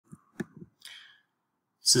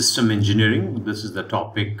System engineering, this is the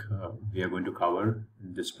topic we are going to cover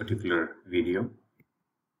in this particular video.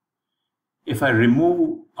 If I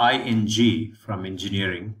remove ing from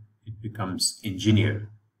engineering, it becomes engineer,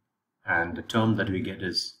 and the term that we get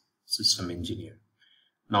is system engineer.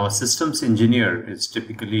 Now, a systems engineer is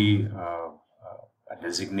typically a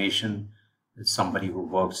designation. It's somebody who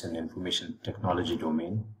works in information technology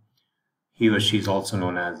domain. He or she is also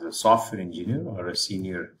known as a software engineer or a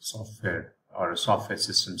senior software or a software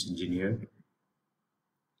systems engineer.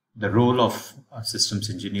 The role of a systems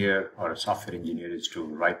engineer or a software engineer is to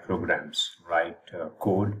write programs, write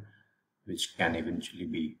code, which can eventually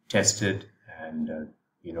be tested and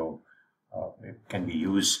it can be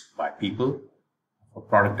used by people for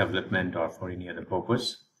product development or for any other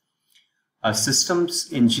purpose. A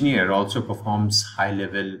systems engineer also performs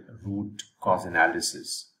high-level root cause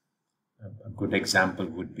analysis. A good example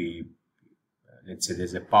would be, let's say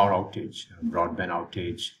there's a power outage, a broadband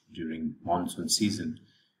outage during monsoon season,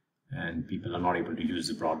 and people are not able to use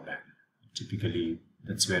the broadband. Typically,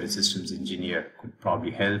 that's where a systems engineer could probably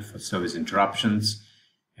help for service interruptions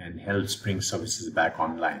and helps bring services back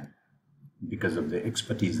online because of the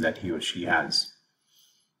expertise that he or she has.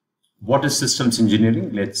 What is systems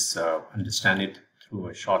engineering? Let's understand it through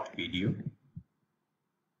a short video.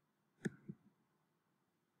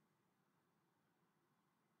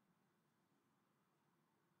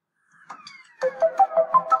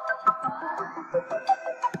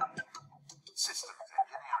 Systems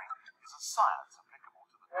engineering is a science applicable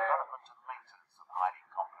to the development and maintenance of highly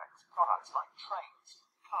complex products like trains,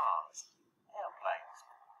 cars, airplanes,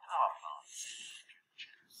 power plants,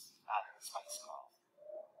 and spacecraft.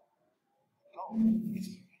 The goal is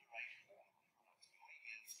to integrate all of the product's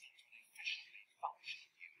behaviors into an efficiently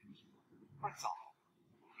functioning unit. For example,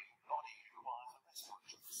 the human body requires a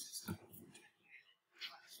respiratory system to inhale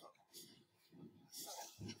transference. The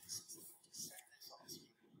circulatory system to send this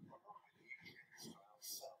oxygen along with nutrients to our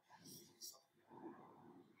cells and so on.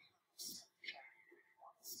 Even the cell change in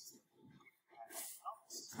one system could impact another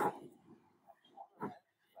system, and is one of them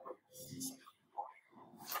the body.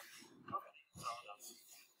 Companies are using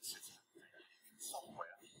system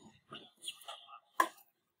software includes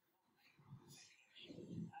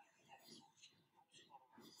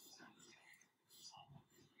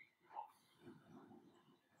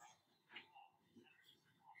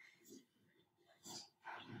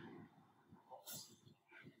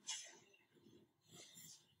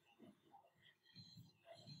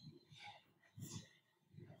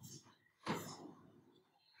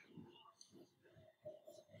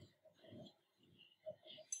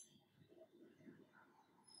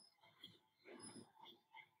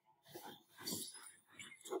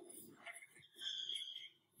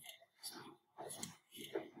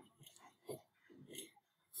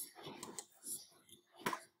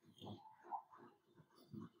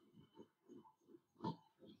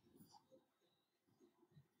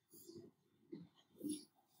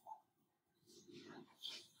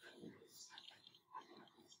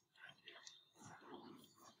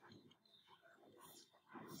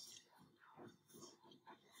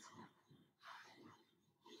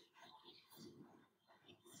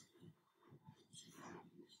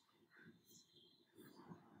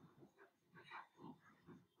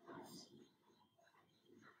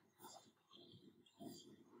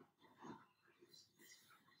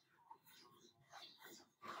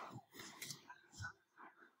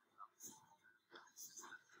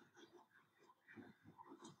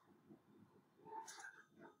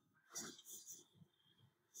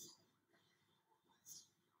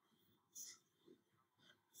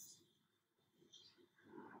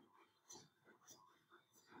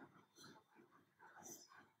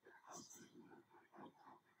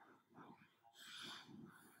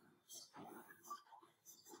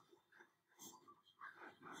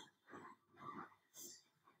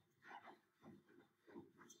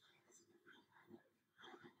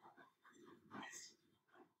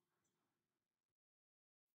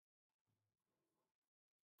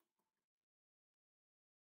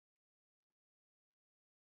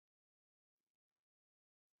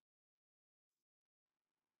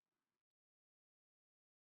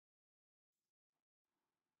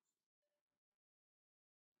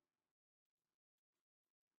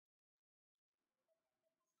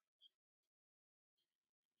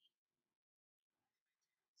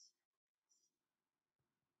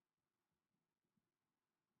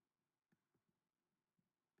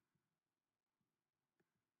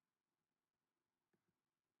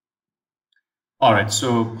All right,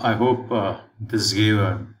 so I hope this gave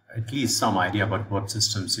at least some idea about what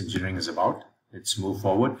systems engineering is about. Let's move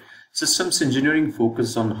forward. Systems engineering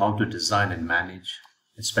focuses on how to design and manage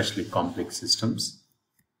especially complex systems.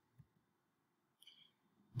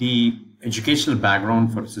 The educational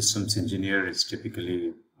background for a systems engineer is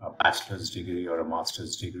typically a bachelor's degree or a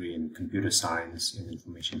master's degree in computer science, in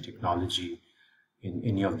information technology, in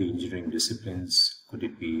any of the engineering disciplines. Could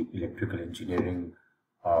it be electrical engineering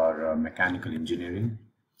or mechanical engineering?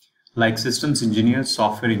 Like systems engineers,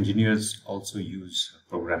 software engineers also use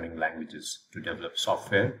programming languages to develop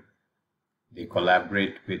software. They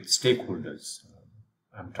collaborate with stakeholders.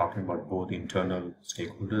 I'm talking about both internal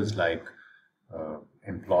stakeholders like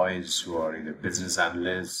employees who are either business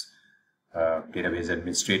analysts, database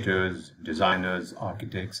administrators, designers,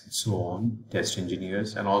 architects, and so on, test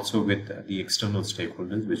engineers, and also with the external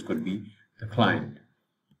stakeholders, which could be the client.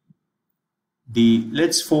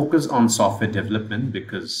 Let's focus on software development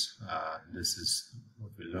because this is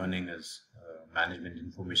what we're learning as management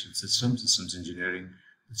information systems engineering.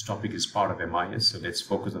 This topic is part of MIS, so let's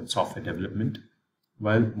focus on software development.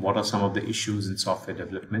 Well, what are some of the issues in software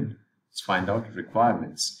development? Let's find out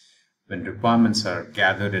requirements. When requirements are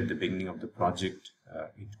gathered at the beginning of the project,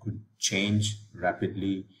 it could change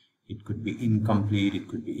rapidly. It could be incomplete. It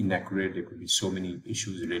could be inaccurate. There could be so many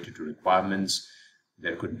issues related to requirements.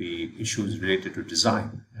 There could be issues related to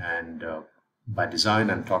design. And by design,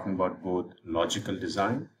 I'm talking about both logical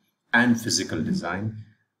design and physical design.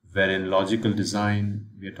 Wherein logical design,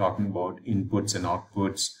 we're talking about inputs and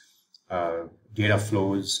outputs, data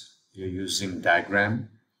flows. You're using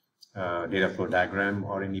data flow diagram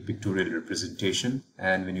or any pictorial representation.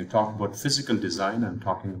 And when you talk about physical design, I'm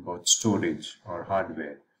talking about storage or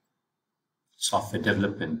hardware. Software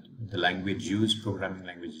development, the language used, programming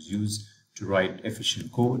language is used to write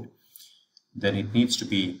efficient code. Then it needs to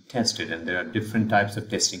be tested, and there are different types of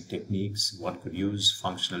testing techniques. One could use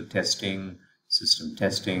functional testing, system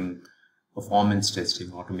testing, performance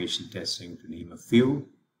testing, automation testing, to name a few.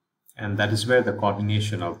 And that is where the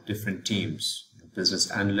coordination of different teams, business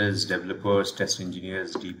analysts, developers, test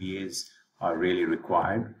engineers, DBAs are really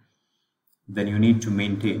required. Then you need to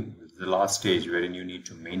maintain, the last stage wherein you need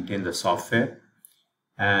to maintain the software.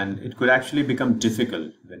 And it could actually become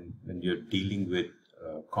difficult when you're dealing with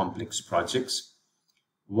complex projects.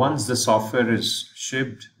 Once the software is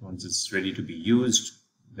shipped, once it's ready to be used,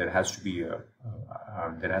 there has to be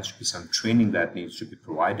some training that needs to be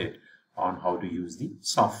provided on how to use the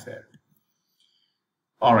software.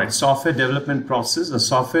 All right, software development process. The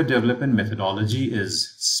software development methodology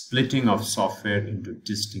is splitting of software into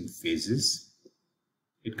distinct phases.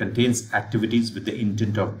 It contains activities with the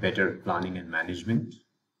intent of better planning and management.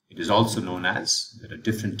 It is also known as, there are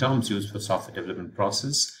different terms used for software development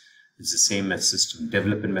process. It's the same as system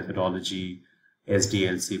development methodology,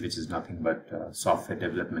 SDLC, which is nothing but software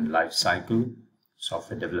development life cycle,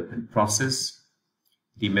 software development process.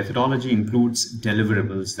 The methodology includes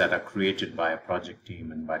deliverables that are created by a project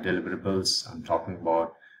team, and by deliverables, I'm talking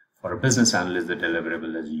about, for a business analyst, the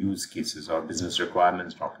deliverable is use cases or business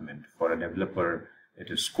requirements document. For a developer, it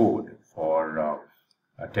is code. For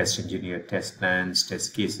a test engineer, test plans,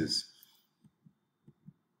 test cases.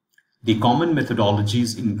 The common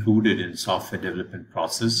methodologies included in software development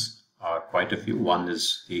process are quite a few. One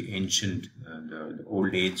is the ancient, the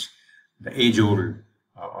old age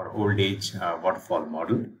waterfall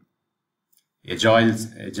model.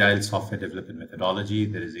 Agile software development methodology.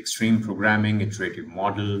 There is extreme programming, iterative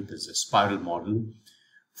model. There's a spiral model.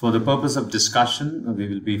 For the purpose of discussion, we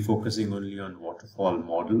will be focusing only on waterfall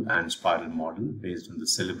model and spiral model based on the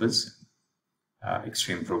syllabus.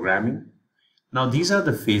 Extreme programming. Now these are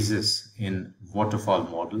the phases in waterfall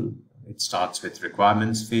model. It starts with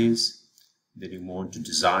requirements phase, then you move on to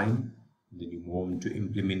design, then you move on to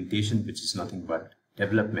implementation, which is nothing but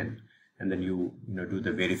development, and then you do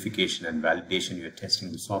the verification and validation. You're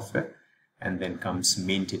testing the software, and then comes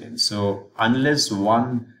maintenance. So unless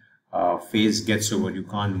one phase gets over, you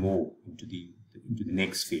can't move into the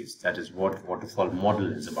next phase. That is what waterfall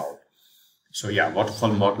model is about. So yeah,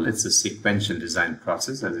 waterfall model, it's a sequential design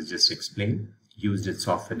process, as I just explained, used in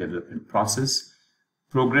software development process.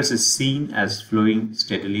 Progress is seen as flowing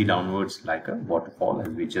steadily downwards like a waterfall, as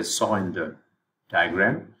we just saw in the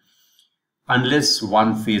diagram. Unless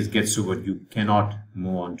one phase gets over, you cannot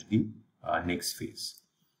move on to the next phase.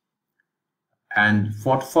 And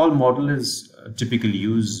waterfall model is typically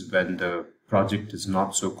used when the project is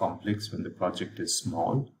not so complex, when the project is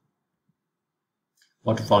small.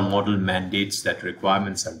 Waterfall model mandates that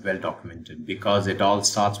requirements are well documented. Because it all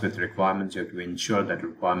starts with requirements, you have to ensure that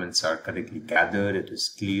requirements are correctly gathered, it is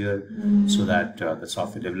clear, so that the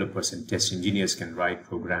software developers and test engineers can write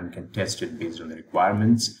program, can test it based on the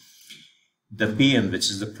requirements. The PM, which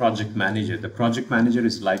is the project manager,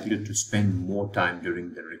 is likely to spend more time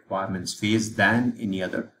during the requirements phase than any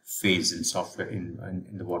other phase in software in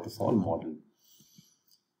the waterfall model.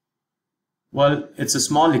 Well, it's a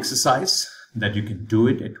small exercise that you can do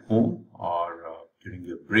it at home or during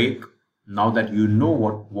your break. Now that you know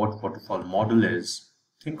what waterfall model is,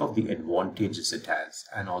 think of the advantages it has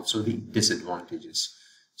and also the disadvantages.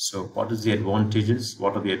 So what is the advantages?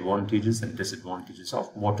 What are the advantages and disadvantages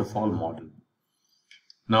of waterfall model?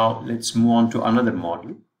 Now let's move on to another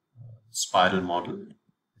model, spiral model.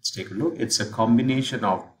 Let's take a look. It's a combination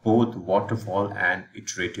of both waterfall and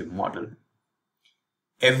iterative model.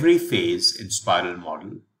 Every phase in spiral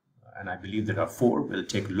model, and I believe there are 4, we'll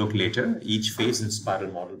take a look later. Each phase in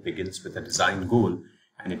spiral model begins with a design goal,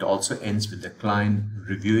 and it also ends with the client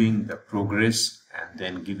reviewing the progress and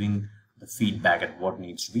then giving the feedback at what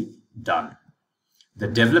needs to be done. The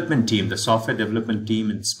development team, the software development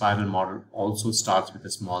team in spiral model also starts with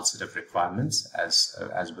a small set of requirements, as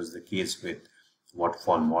was the case with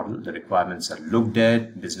waterfall model. The requirements are looked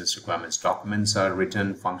at, business requirements documents are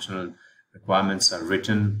written, functional requirements are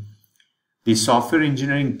written. The software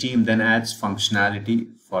engineering team then adds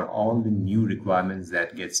functionality for all the new requirements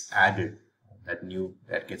that gets added,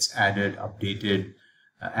 updated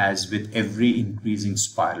as with every increasing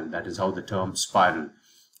spiral. That is how the term spiral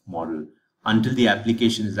model, until the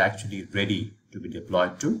application is actually ready to be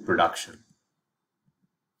deployed to production.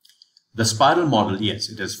 The spiral model, yes,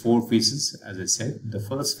 it has 4 phases, as I said. The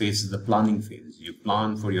first phase is the planning phase. You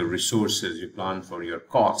plan for your resources, you plan for your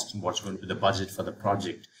costs, what's going to be the budget for the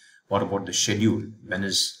project. What about the schedule? When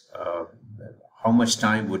is, how much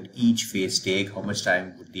time would each phase take? How much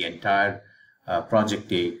time would the entire project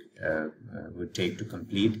take to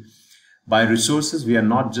complete? By resources, we are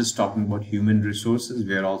not just talking about human resources.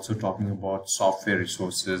 We are also talking about software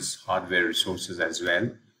resources, hardware resources as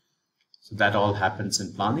well. So that all happens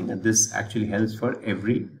in planning, and this actually helps for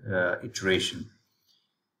every iteration.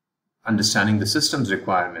 Understanding the system's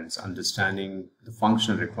requirements, understanding the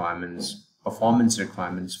functional requirements, performance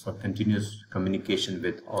requirements for continuous communication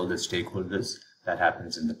with all the stakeholders, that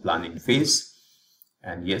happens in the planning phase.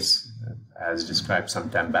 And yes, as described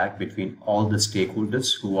some time back, between all the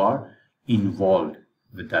stakeholders who are involved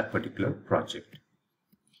with that particular project.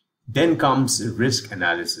 Then comes risk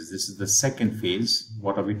analysis. This is the second phase.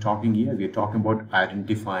 What are we talking here? We are talking about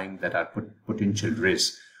identifying that are potential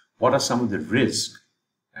risks. What are some of the risks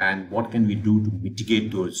and what can we do to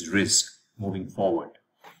mitigate those risks moving forward?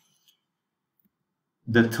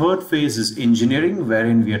 The third phase is engineering,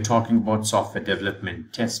 wherein we are talking about software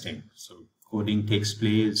development testing. So coding takes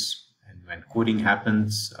place, and when coding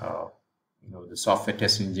happens, the software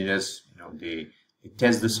testing engineers, they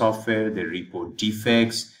test the software, they report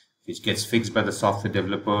defects, which gets fixed by the software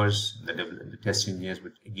developers. The test engineers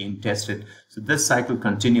would again test it. So this cycle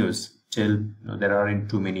continues till there aren't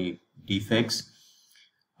too many defects,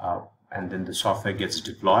 and then the software gets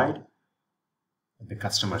deployed at the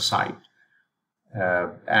customer side.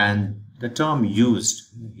 And the term used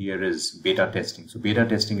here is beta testing. So beta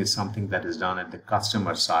testing is something that is done at the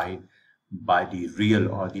customer side by the real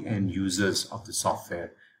or the end users of the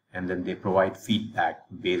software, and then they provide feedback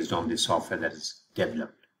based on the software that is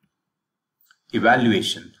developed.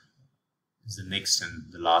 Evaluation is the next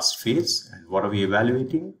and the last phase. And what are we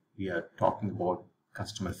evaluating? We are talking about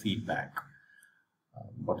customer feedback.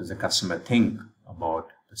 What does the customer think about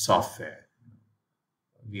the software?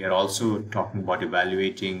 We are also talking about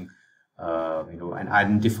evaluating, and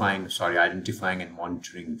identifying and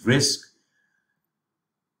monitoring risk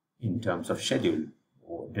in terms of schedule.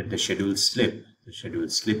 Or did the schedule slip? The schedule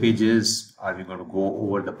slippages, are we going to go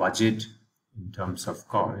over the budget in terms of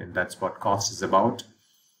cost? And that's what cost is about.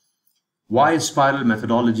 Why is spiral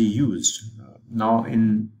methodology used? Now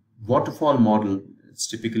in waterfall model, it's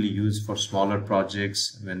typically used for smaller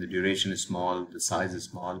projects when the duration is small, the size is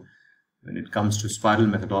small. When it comes to spiral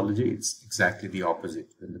methodology, it's exactly the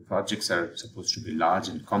opposite. When the projects are supposed to be large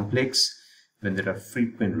and complex, when there are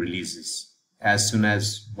frequent releases. As soon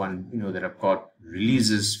as there have got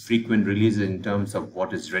frequent releases in terms of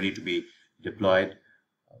what is ready to be deployed,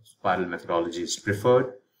 spiral methodology is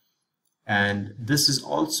preferred. And this is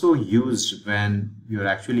also used when you're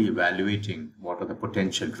actually evaluating what are the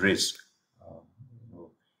potential risks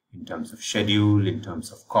in terms of schedule, in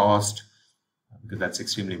terms of cost, because that's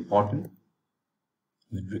extremely important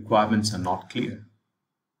when requirements are not clear.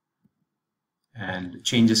 And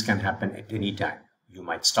changes can happen at any time. You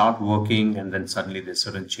might start working and then suddenly there's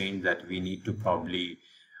certain change that we need to probably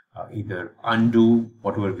either undo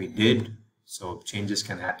whatever we did. So changes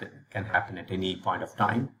can happen at any point of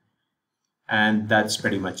time. And that's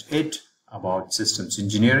pretty much it. about systems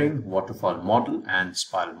engineering, waterfall model and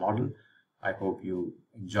spiral model. I hope you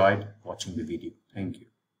enjoyed watching the video. Thank you.